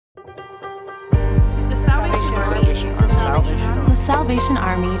The Salvation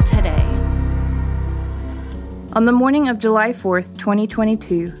Army today. On the morning of July 4th,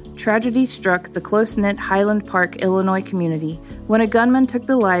 2022, tragedy struck the close-knit Highland Park, Illinois community when a gunman took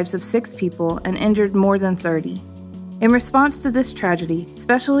the lives of 6 people and injured more than 30. In response to this tragedy,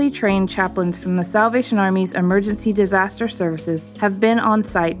 specially trained chaplains from the Salvation Army's Emergency Disaster Services have been on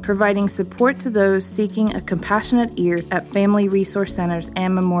site providing support to those seeking a compassionate ear at family resource centers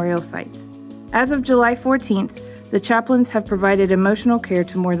and memorial sites. As of July 14th, the chaplains have provided emotional care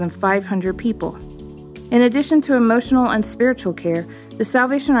to more than 500 people. In addition to emotional and spiritual care, the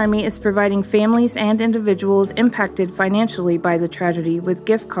Salvation Army is providing families and individuals impacted financially by the tragedy with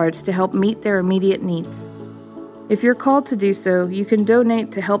gift cards to help meet their immediate needs. If you're called to do so, you can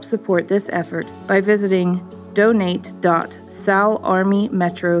donate to help support this effort by visiting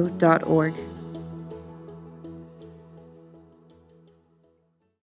donate.salarmymetro.org.